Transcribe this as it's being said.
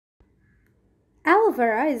Aloe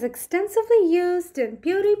vera is extensively used in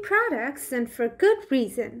beauty products and for good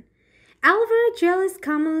reason. Aloe vera gel is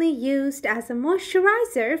commonly used as a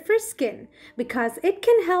moisturizer for skin because it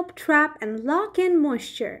can help trap and lock in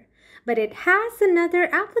moisture, but it has another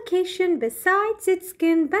application besides its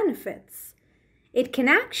skin benefits. It can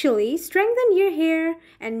actually strengthen your hair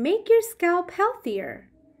and make your scalp healthier.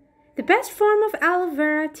 The best form of aloe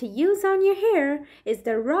vera to use on your hair is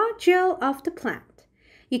the raw gel of the plant.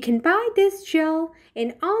 You can buy this gel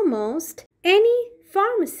in almost any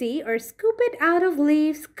pharmacy or scoop it out of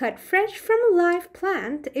leaves cut fresh from a live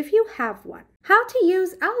plant if you have one. How to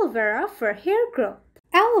use aloe vera for hair growth.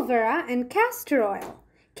 Aloe vera and castor oil.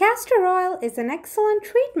 Castor oil is an excellent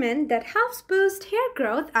treatment that helps boost hair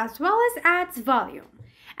growth as well as adds volume.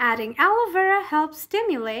 Adding aloe vera helps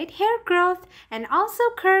stimulate hair growth and also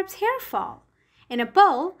curbs hair fall. In a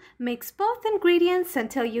bowl, mix both ingredients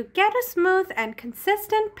until you get a smooth and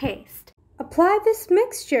consistent paste. Apply this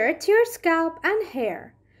mixture to your scalp and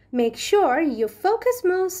hair. Make sure you focus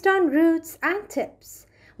most on roots and tips.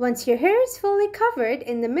 Once your hair is fully covered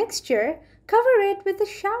in the mixture, cover it with a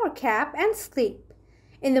shower cap and sleep.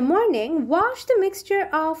 In the morning, wash the mixture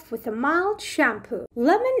off with a mild shampoo.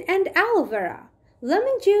 Lemon and aloe vera.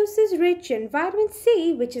 Lemon juice is rich in vitamin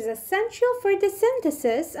C, which is essential for the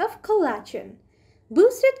synthesis of collagen.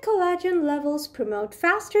 Boosted collagen levels promote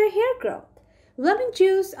faster hair growth. Lemon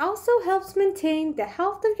juice also helps maintain the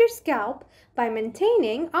health of your scalp by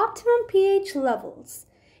maintaining optimum pH levels.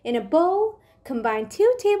 In a bowl, combine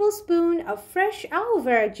 2 tablespoons of fresh aloe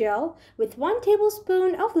vera gel with 1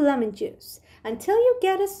 tablespoon of lemon juice until you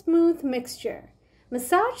get a smooth mixture.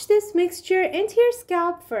 Massage this mixture into your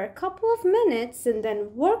scalp for a couple of minutes and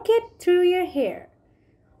then work it through your hair.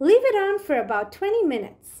 Leave it on for about 20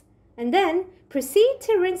 minutes and then proceed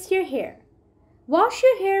to rinse your hair. Wash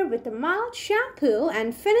your hair with a mild shampoo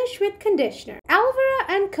and finish with conditioner. Aloe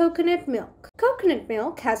vera and coconut milk. Coconut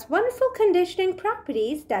milk has wonderful conditioning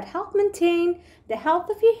properties that help maintain the health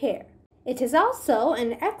of your hair. It is also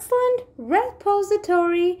an excellent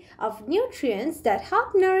repository of nutrients that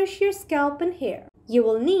help nourish your scalp and hair. You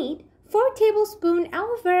will need 4 tablespoons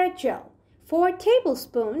aloe vera gel, 4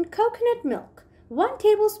 tablespoons coconut milk, 1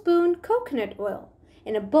 tablespoon coconut oil.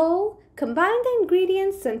 In a bowl, combine the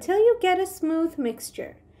ingredients until you get a smooth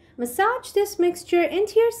mixture. Massage this mixture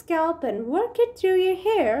into your scalp and work it through your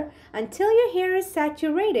hair until your hair is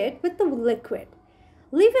saturated with the liquid.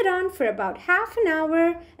 Leave it on for about half an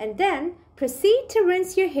hour and then proceed to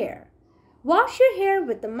rinse your hair. Wash your hair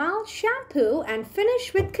with a mild shampoo and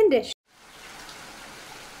finish with conditioner.